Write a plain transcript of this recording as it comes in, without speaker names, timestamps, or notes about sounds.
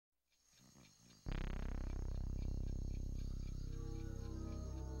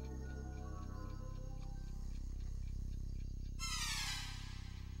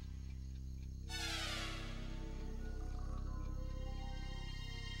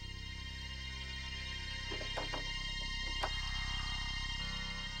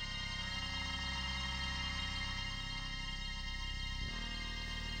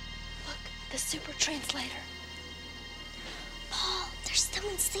The super translator. Paul, there's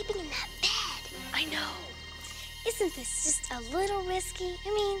someone sleeping in that bed. I know. Isn't this just a little risky?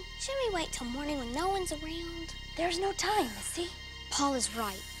 I mean, shouldn't we wait till morning when no one's around? There's no time, Missy. Paul is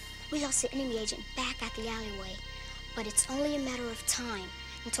right. We lost the enemy agent back at the alleyway. But it's only a matter of time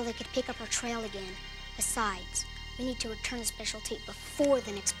until they could pick up our trail again. Besides, we need to return the special tape before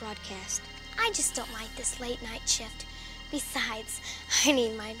the next broadcast. I just don't like this late night shift. Besides, I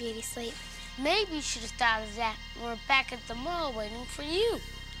need my beauty sleep. Maybe you should have thought of that when we're back at the mall waiting for you.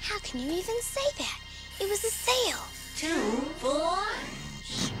 How can you even say that? It was a sale. 2 for 1.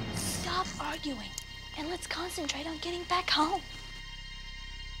 Shh, stop arguing and let's concentrate on getting back home.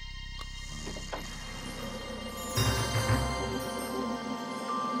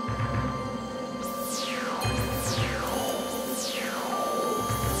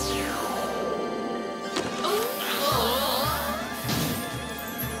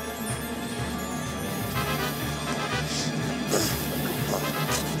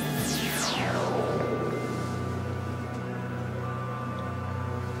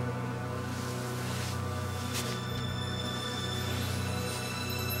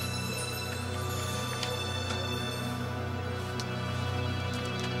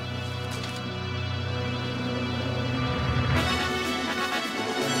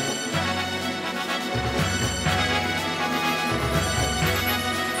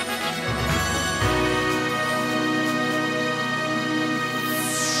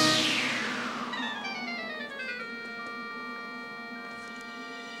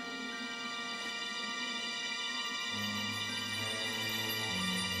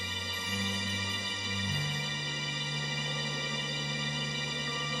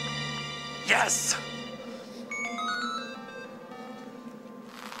 Yes!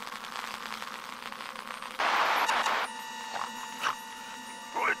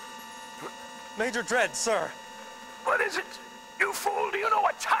 Major Dread, sir. What is it? You fool, do you know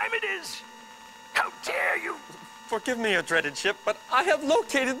what time it is? How dare you? Forgive me, a dreaded ship, but I have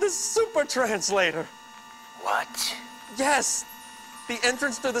located the super translator. What? Yes! The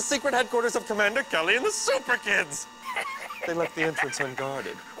entrance to the secret headquarters of Commander Kellie and the Superkids. They left the entrance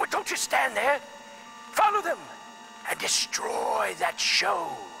unguarded. Well, don't you stand there. Follow them and destroy that show.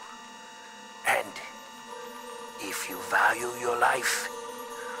 And if you value your life,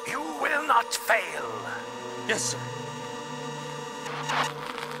 you will not fail. Yes, sir.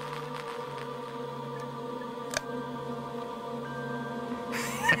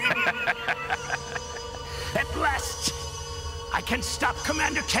 At last, I can stop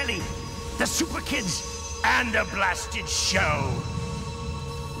Commander Kellie, the Superkids, and the blasted show.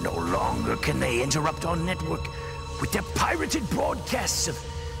 No longer can they interrupt our network with their pirated broadcasts of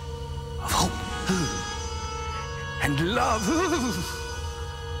hope and love.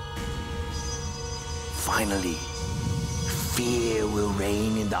 Finally, fear will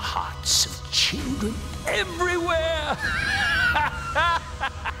reign in the hearts of children everywhere.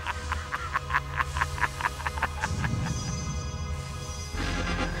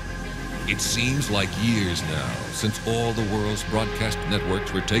 It seems like years now since all the world's broadcast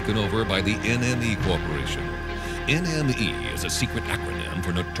networks were taken over by the NME Corporation. NME is a secret acronym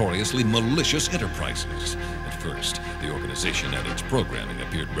for notoriously malicious enterprises. At first, the organization and its programming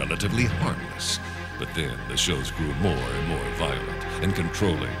appeared relatively harmless, but then the shows grew more and more violent and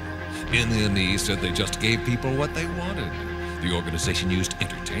controlling. NME said they just gave people what they wanted. The organization used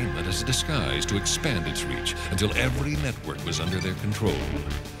entertainment as a disguise to expand its reach until every network was under their control.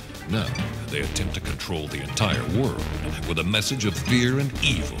 Now, they attempt to control the entire world with a message of fear and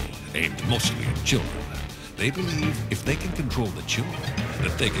evil aimed mostly at children. They believe if they can control the children,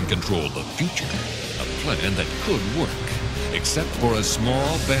 that they can control the future, a plan that could work, except for a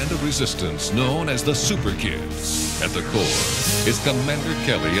small band of resistance known as the Superkids. At the core is Commander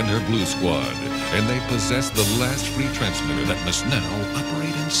Kellie and her Blue Squad, and they possess the last free transmitter that must now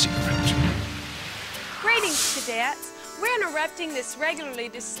operate in secret. Greetings, cadets. We're interrupting this regularly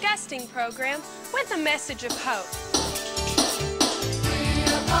disgusting program with a message of hope.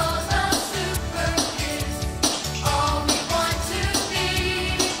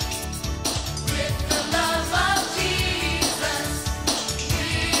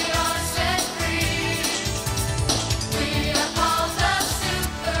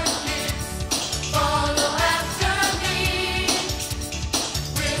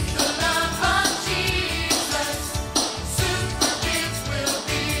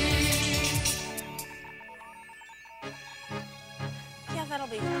 That'll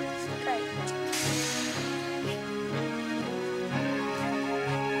be fine. Great.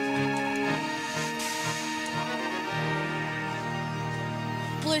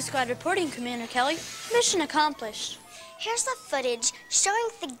 Blue Blue Squad reporting, Commander Kellie. Mission accomplished. Here's the footage showing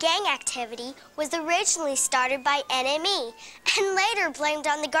the gang activity was originally started by NME and later blamed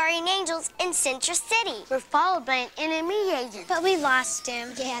on the Guardian Angels in Central City. We're followed by an enemy agent. But we lost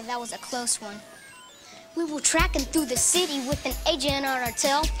him. Yeah, that was a close one. We were tracking through the city with an agent on our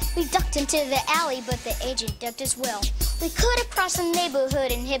tail. We ducked into the alley, but the agent ducked as well. We could have crossed the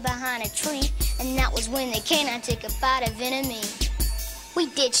neighborhood and hid behind a tree, and that was when the canine took a bite of enemy. We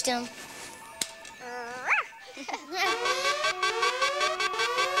ditched him.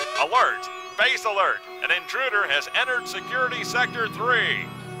 Alert! Base alert! An intruder has entered Security Sector 3.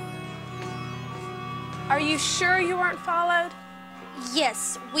 Are you sure you weren't followed?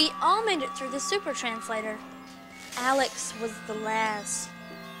 Yes, we all made it through the super translator. Alex was the last.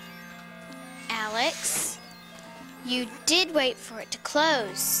 Alex, you did wait for it to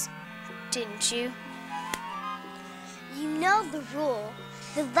close, didn't you? You know the rule.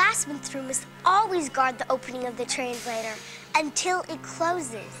 The last one through must always guard the opening of the translator until it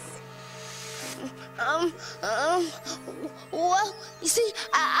closes. Well, you see,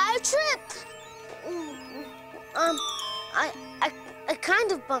 I tripped. I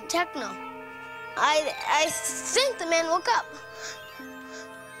kind of bumped Techno. I think the man woke up.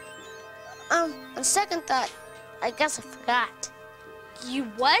 On second thought, I guess I forgot. You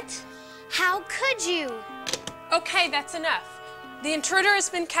what? How could you? Okay, that's enough. The intruder has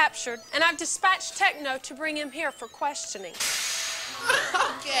been captured, and I've dispatched Techno to bring him here for questioning.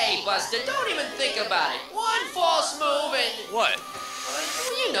 Okay, Buster, don't even think about it. One false move and... What?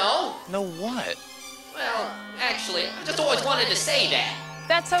 You know. No what? Well, actually, I just always wanted to say that.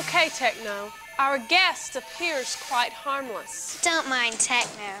 That's okay, Techno. Our guest appears quite harmless. Don't mind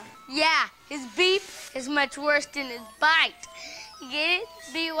Techno. Yeah, his beep is much worse than his bite. You get it?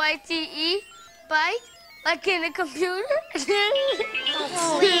 B-Y-T-E? Bite? Like in a computer?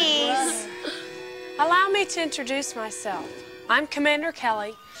 Oh, please. Allow me to introduce myself. I'm Commander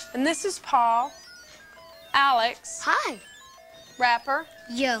Kellie, and this is Paul, Alex. Hi. Rapper.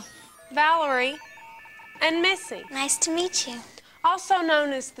 Yo. Valerie, and Missy. Nice to meet you. Also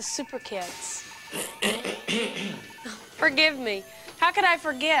known as the Superkids. Forgive me. How could I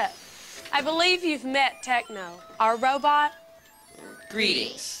forget? I believe you've met Techno, our robot.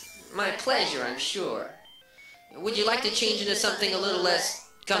 Greetings. My pleasure, I'm sure. Would you like to change into something a little less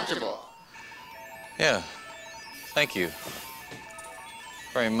comfortable? Yeah. Thank you.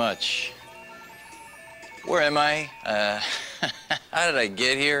 Very much. Where am I? How did I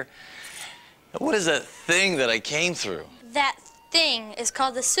get here? What is that thing that I came through? That thing is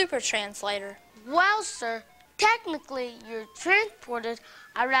called the super translator. Well, sir, technically you're transported,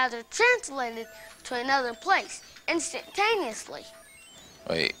 or rather translated, to another place instantaneously.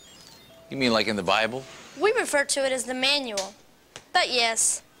 Wait, you mean like in the Bible? We refer to it as the manual. But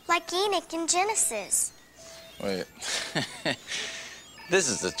yes. Like Enoch in Genesis. Wait. This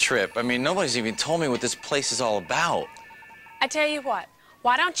is the trip. I mean, nobody's even told me what this place is all about. I tell you what,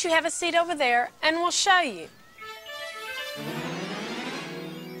 why don't you have a seat over there and we'll show you.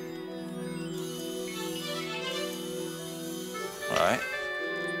 All right.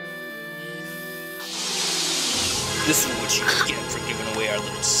 This is what you get for giving away our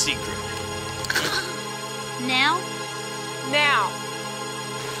little secret. Now? Now.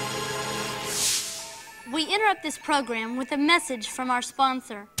 We interrupt this program with a message from our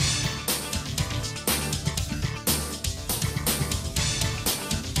sponsor.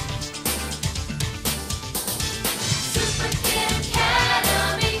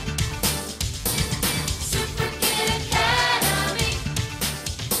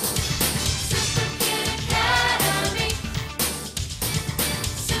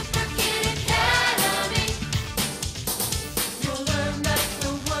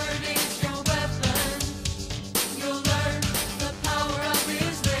 You'll learn the power of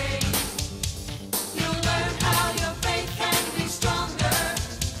his name.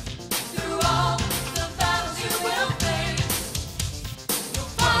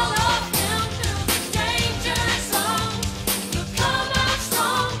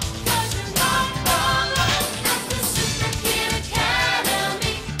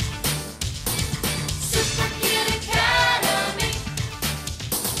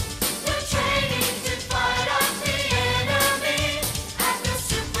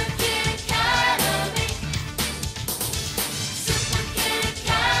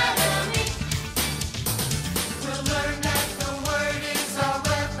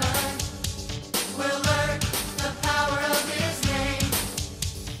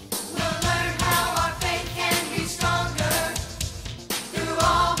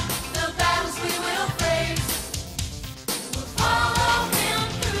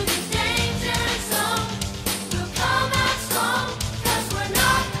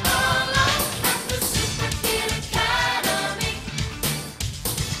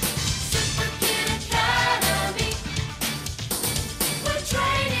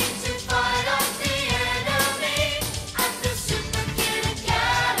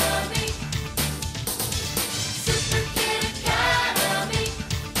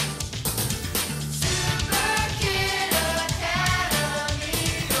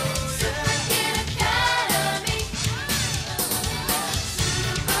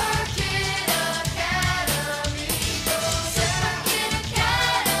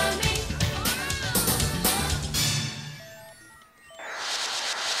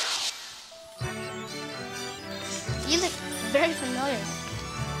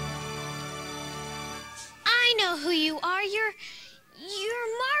 I know who you are. You're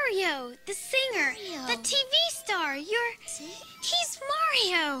Mario, the singer, the TV star. He's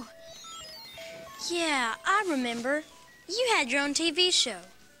Mario. Yeah, I remember. You had your own TV show.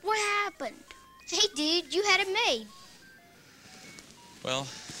 What happened? Hey, dude, you had it made. Well,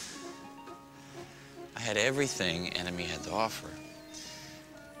 I had everything Enemy had to offer.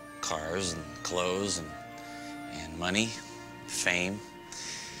 Cars and clothes and money, fame.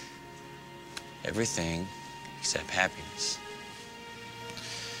 Everything except happiness.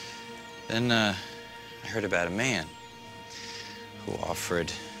 Then I heard about a man who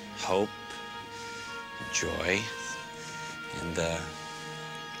offered hope, and joy, and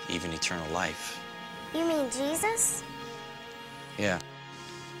even eternal life. You mean Jesus? Yeah,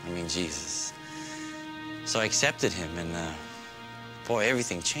 I mean Jesus. So I accepted him, and boy,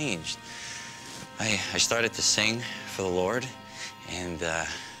 everything changed. I started to sing for the Lord, and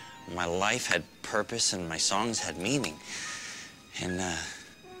my life had purpose, and my songs had meaning. And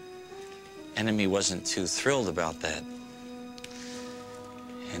Enemy wasn't too thrilled about that.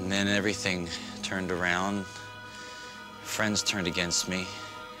 And then everything turned around. Friends turned against me.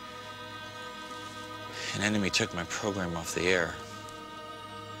 And Enemy took my program off the air.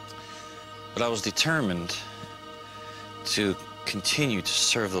 But I was determined to continue to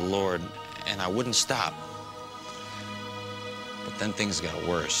serve the Lord, and I wouldn't stop. But then things got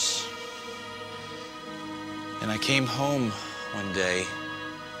worse. And I came home one day,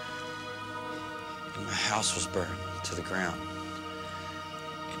 and my house was burned to the ground.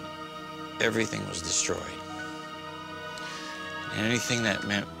 And everything was destroyed. And anything that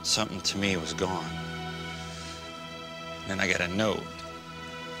meant something to me was gone. And then I got a note,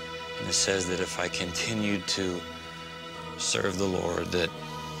 and it says that if I continued to serve the Lord, that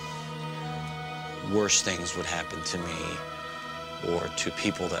worse things would happen to me or to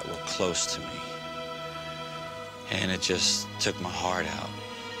people that were close to me. And it just took my heart out.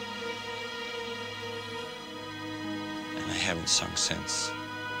 And I haven't sung since.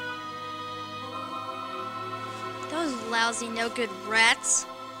 Those lousy, no-good rats.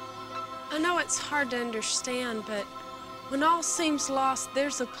 I know it's hard to understand, but when all seems lost,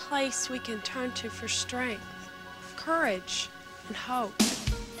 there's a place we can turn to for strength, courage, and hope,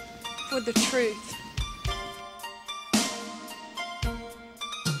 for the truth.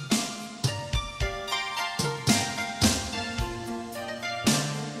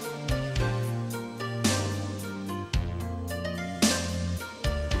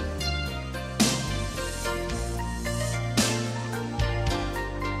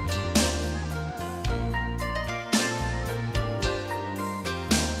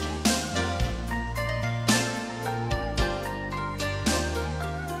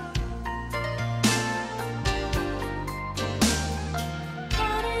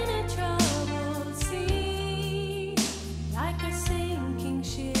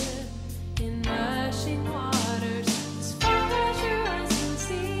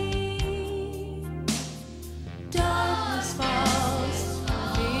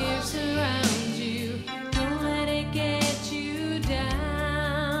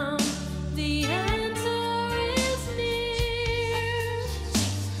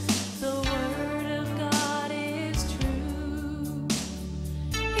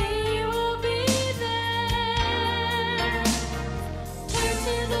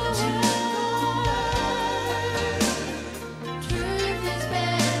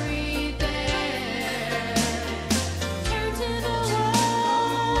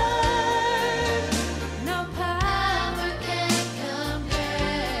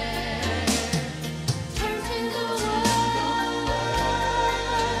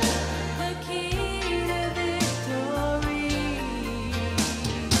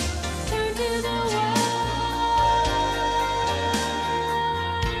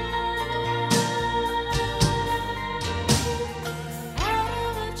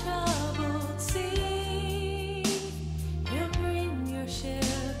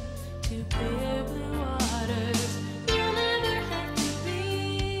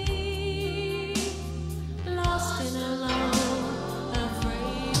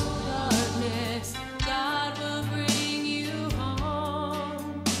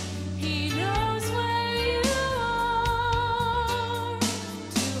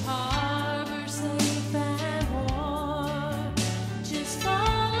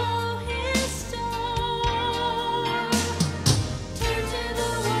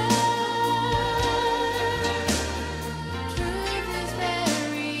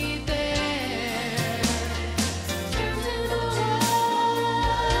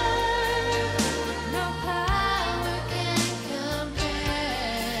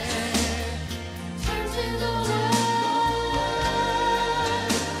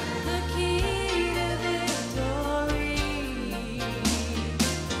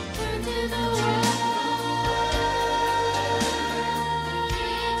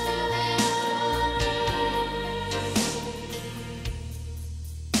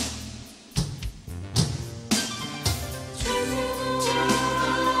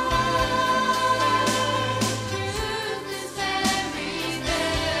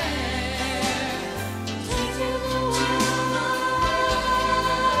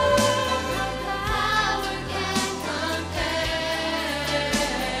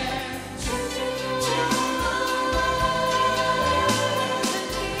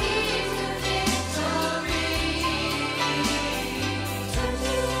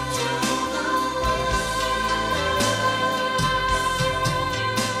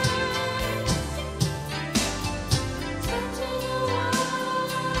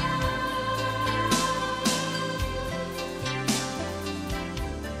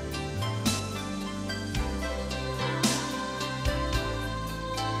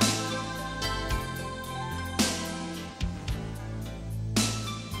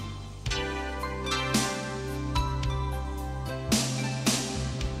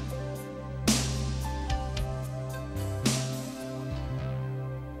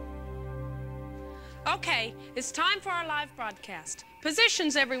 Okay, it's time for our live broadcast.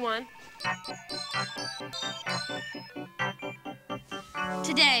 Positions, everyone.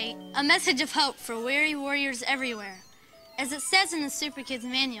 Today, a message of hope for weary warriors everywhere. As it says in the Superkids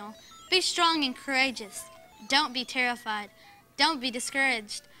manual, be strong and courageous. Don't be terrified. Don't be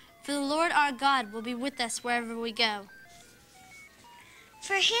discouraged. For the Lord our God will be with us wherever we go.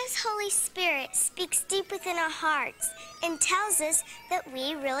 For His Holy Spirit speaks deep within our hearts and tells us that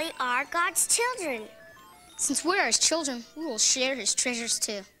we really are God's children. Since we are His children, we will share His treasures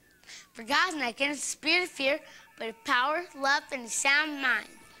too. For God's not given us a spirit of fear, but of power, love, and a sound mind.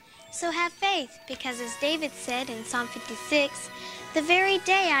 So have faith, because as David said in Psalm 56, the very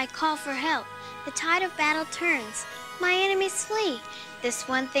day I call for help, the tide of battle turns. My enemies flee. This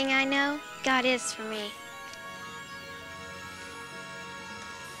one thing I know, God is for me.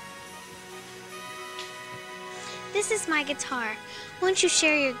 This is my guitar. Won't you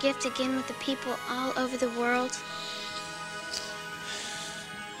share your gift again with the people all over the world?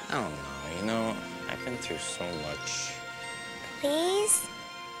 I don't know, you know, I've been through so much. Please?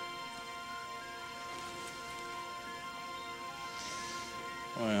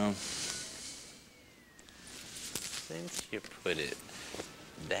 Well, since you put it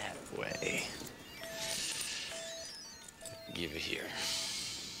that way, give it here.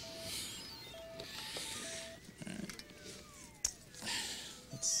 All right.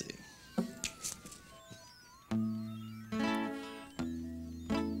 Let's see.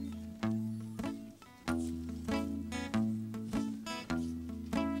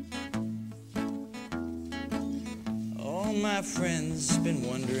 All my friends been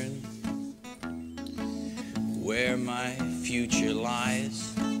wondering where my future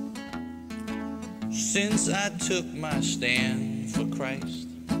lies since I took my stand for Christ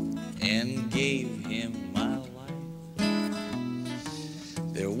and gave Him my life.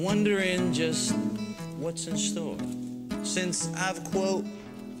 They're wondering just what's in store since I've, quote,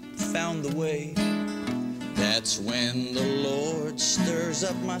 found the way. That's when the Lord stirs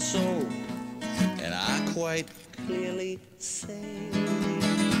up my soul and I quite clearly say,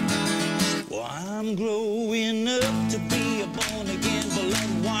 well, I'm growing up to be a born-again,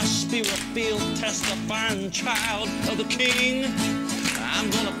 blood-washed, spirit-filled, testifying child of the King. I'm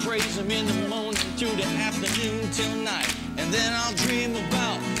gonna praise Him in the morning through the afternoon till night, and then I'll dream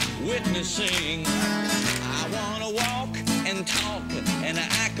about witnessing. I wanna walk and talk and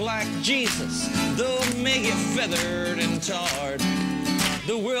act like Jesus, though I may get feathered and tarred.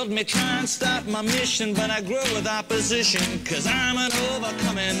 The world may try and stop my mission, but I grow with opposition, 'cause I'm an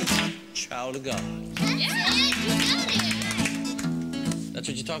overcoming child of God. Yeah, you got it. That's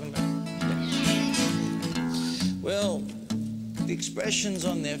what you're talking about? Well, the expressions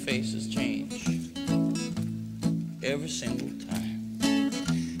on their faces change every single time.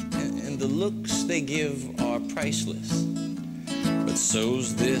 And the looks they give are priceless, but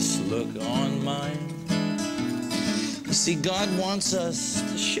so's this look on mine. You see, God wants us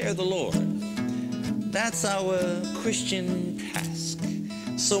to share the Lord. That's our Christian task.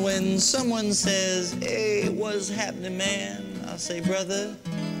 So when someone says, hey, what's happening, man? I'll say, brother,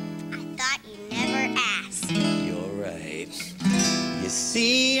 I thought you never asked. You're right. You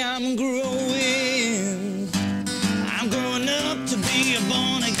see, I'm growing. I'm growing up to be a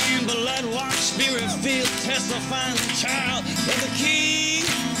born-again, blood-washed, spirit-filled, testifying child of the King.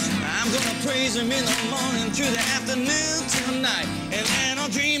 I'm gonna praise Him in the morning through the afternoon till night, and then I'll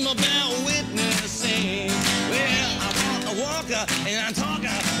dream about witnessing. Well, I want to walk and I talk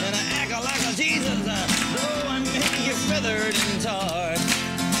and I act like a Jesus, though I may get feathered and tarred.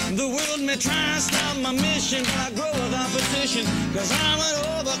 The world may try and stop my mission, but I grow with opposition, 'cause I'm an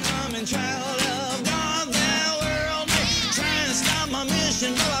overcoming child of God. The world may try and stop my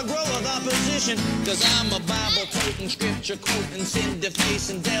mission, but I grow with opposition, 'cause I'm a Bible-toting, scripture-quoting,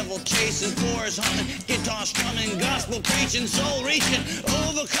 sin-defacing, devil-chasing, chorus-humming, guitar-strumming, gospel-preaching, soul-reaching,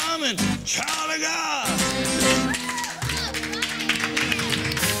 overcoming child of God.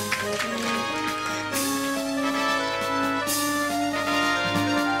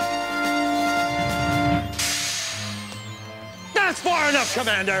 That's far enough,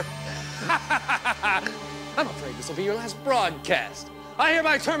 Commander! I'm afraid this will be your last broadcast. I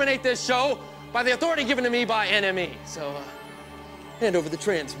hereby terminate this show by the authority given to me by NME. So, hand over the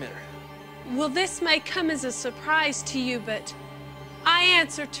transmitter. Well, this may come as a surprise to you, but I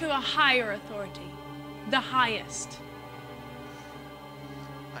answer to a higher authority, the highest.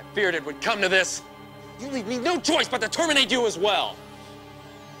 I feared it would come to this. You leave me no choice but to terminate you as well.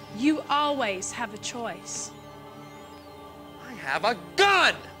 You always have a choice. I have a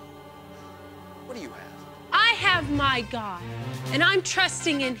gun! What do you have? I have my God, and I'm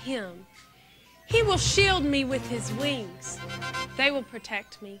trusting in Him. He will shield me with his wings. They will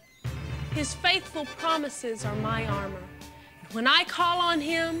protect me. His faithful promises are my armor. When I call on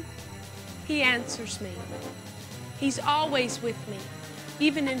him, he answers me. He's always with me,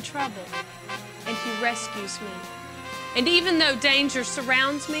 even in trouble, and he rescues me. And even though danger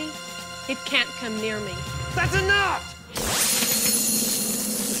surrounds me, it can't come near me. That's enough!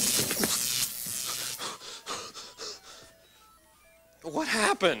 What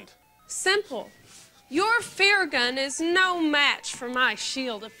happened? Simple. Your fear gun is no match for my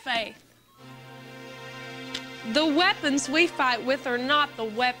shield of faith. The weapons we fight with are not the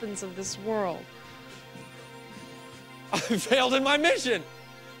weapons of this world. I failed in my mission.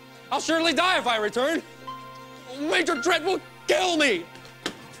 I'll surely die if I return. Major Dread will kill me.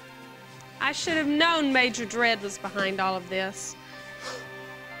 I should have known Major Dread was behind all of this.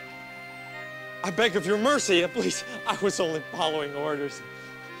 I beg of your mercy, please. I was only following orders.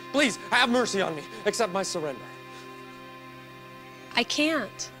 Please, have mercy on me. Accept my surrender. I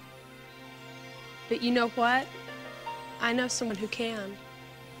can't. But you know what? I know someone who can.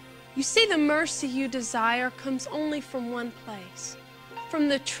 You see, the mercy you desire comes only from one place, from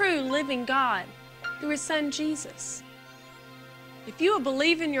the true living God, through his son Jesus. If you will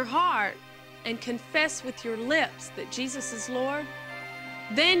believe in your heart and confess with your lips that Jesus is Lord,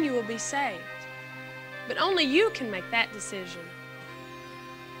 then you will be saved. But only you can make that decision.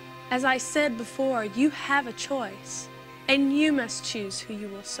 As I said before, you have a choice, and you must choose who you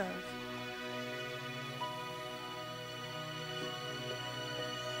will serve.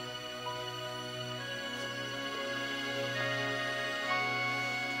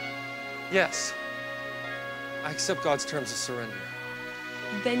 Yes, I accept God's terms of surrender.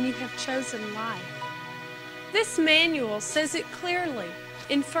 Then you have chosen life. This manual says it clearly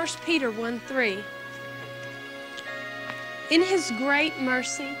in 1 Peter 1:3. In his great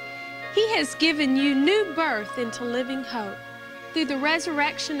mercy, he has given you new birth into living hope through the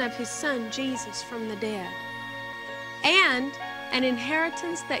resurrection of his son Jesus from the dead, and an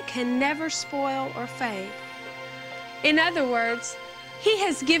inheritance that can never spoil or fade. In other words, he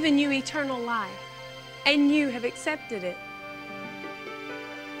has given you eternal life, and you have accepted it.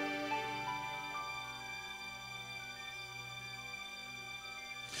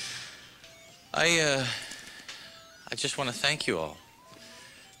 I just want to thank you all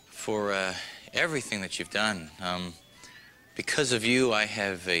for everything that you've done. Because of you, I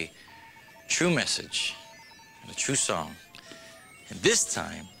have a true message and a true song. And this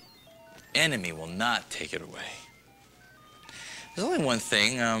time, enemy will not take it away. There's only one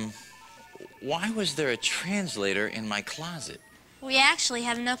thing. Why was there a translator in my closet? We actually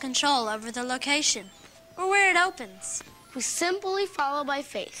have no control over the location or where it opens. We simply follow by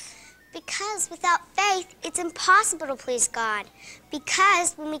faith. Because without faith, it's impossible to please God.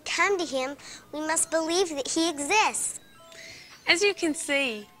 Because when we come to him, we must believe that he exists. As you can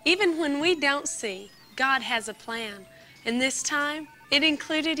see, even when we don't see, God has a plan. And this time, it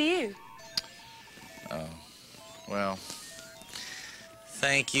included you. Oh, well,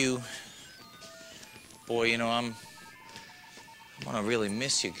 thank you. Boy, you know, I'm gonna really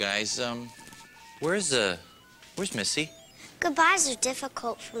miss you guys. Where's Missy? Goodbyes are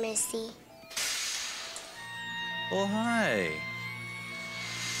difficult for Missy. Well, hi.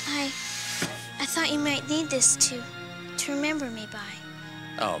 I thought you might need this to remember me by.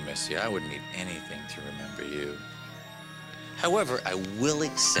 Oh, Missy, I wouldn't need anything to remember you. However, I will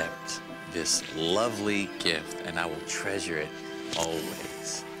accept this lovely gift, and I will treasure it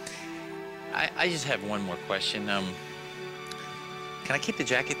always. I just have one more question. Can I keep the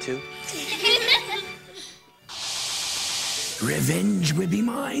jacket, too? Revenge will be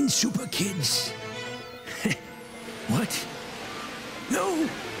mine, super kids. What? No,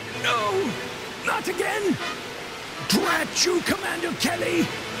 no, not again. Drat you, Commander Kellie.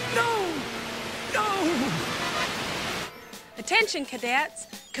 No, no. Attention, cadets.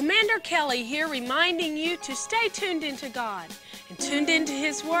 Commander Kellie here reminding you to stay tuned into God and tuned into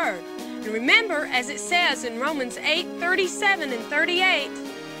his word. And remember, as it says in Romans 8:37 and 38,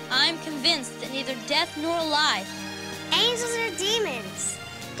 I'm convinced that neither death nor life, Angels or demons,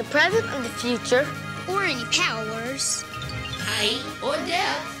 The present and the future, or any powers, height or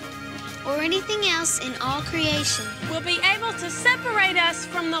depth, or anything else in all creation, will be able to separate us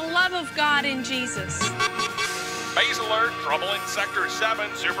from the love of God in Jesus. Base alert, trouble in Sector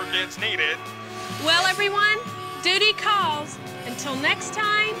 7, Super Kids needed. Well, everyone, duty calls. Until next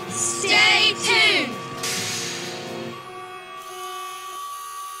time, stay tuned.